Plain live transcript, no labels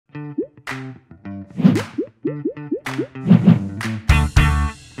To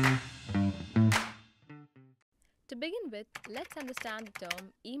begin with, let's understand the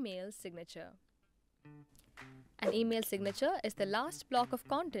term email signature. An email signature is the last block of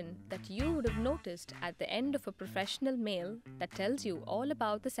content that you would have noticed at the end of a professional mail that tells you all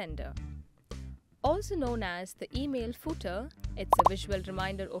about the sender. Also known as the email footer, it's a visual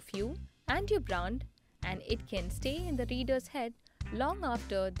reminder of you and your brand, and it can stay in the reader's head long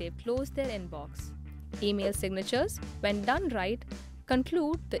after they've closed their inbox. Email signatures, when done right,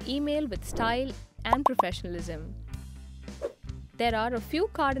 conclude the email with style and professionalism. There are a few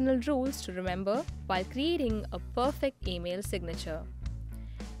cardinal rules to remember while creating a perfect email signature.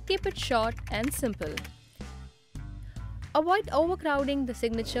 Keep it short and simple. Avoid overcrowding the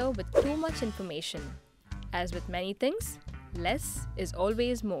signature with too much information. As with many things, less is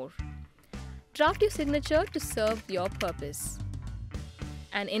always more. Draft your signature to serve your purpose.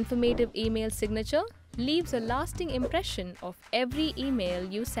 An informative email signature leaves a lasting impression of every email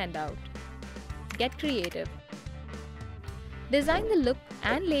you send out. Get creative. Design the look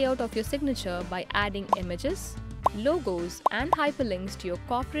and layout of your signature by adding images, logos, and hyperlinks to your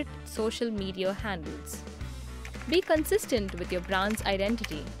corporate social media handles. Be consistent with your brand's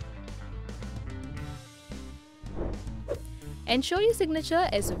identity. Ensure your signature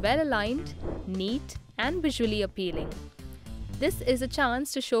is well aligned, neat, and visually appealing. This is a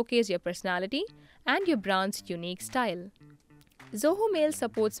chance to showcase your personality and your brand's unique style. Zoho Mail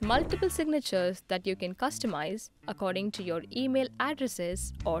supports multiple signatures that you can customize according to your email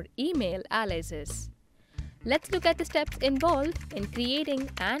addresses or email aliases. Let's look at the steps involved in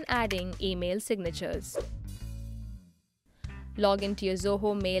creating and adding email signatures. Log into your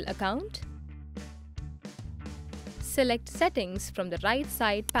Zoho Mail account. Select Settings from the right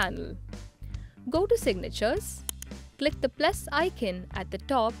side panel. Go to Signatures. Click the plus icon at the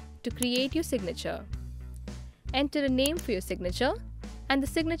top to create your signature. Enter a name for your signature and the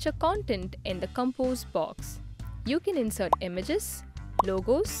signature content in the Compose box. You can insert images,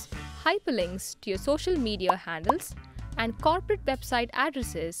 logos, hyperlinks to your social media handles and corporate website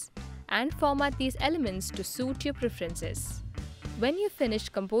addresses and format these elements to suit your preferences. When you've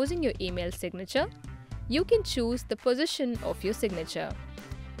finished composing your email signature, you can choose the position of your signature.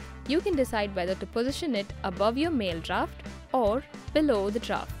 You can decide whether to position it above your mail draft or below the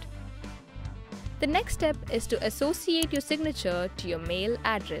draft. The next step is to associate your signature to your mail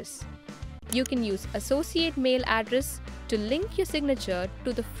address. You can use Associate Mail Address to link your signature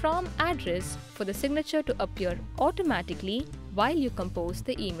to the From address for the signature to appear automatically while you compose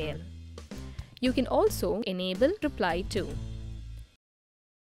the email. You can also enable Reply To.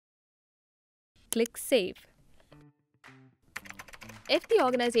 Click Save. If the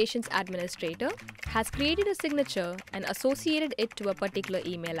organization's administrator has created a signature and associated it to a particular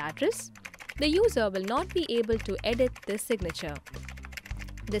email address, the user will not be able to edit this signature.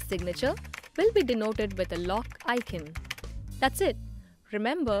 This signature will be denoted with a lock icon. That's it.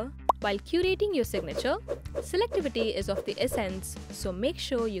 Remember, while curating your signature, selectivity is of the essence, so make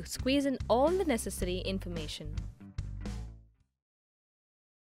sure you squeeze in all the necessary information.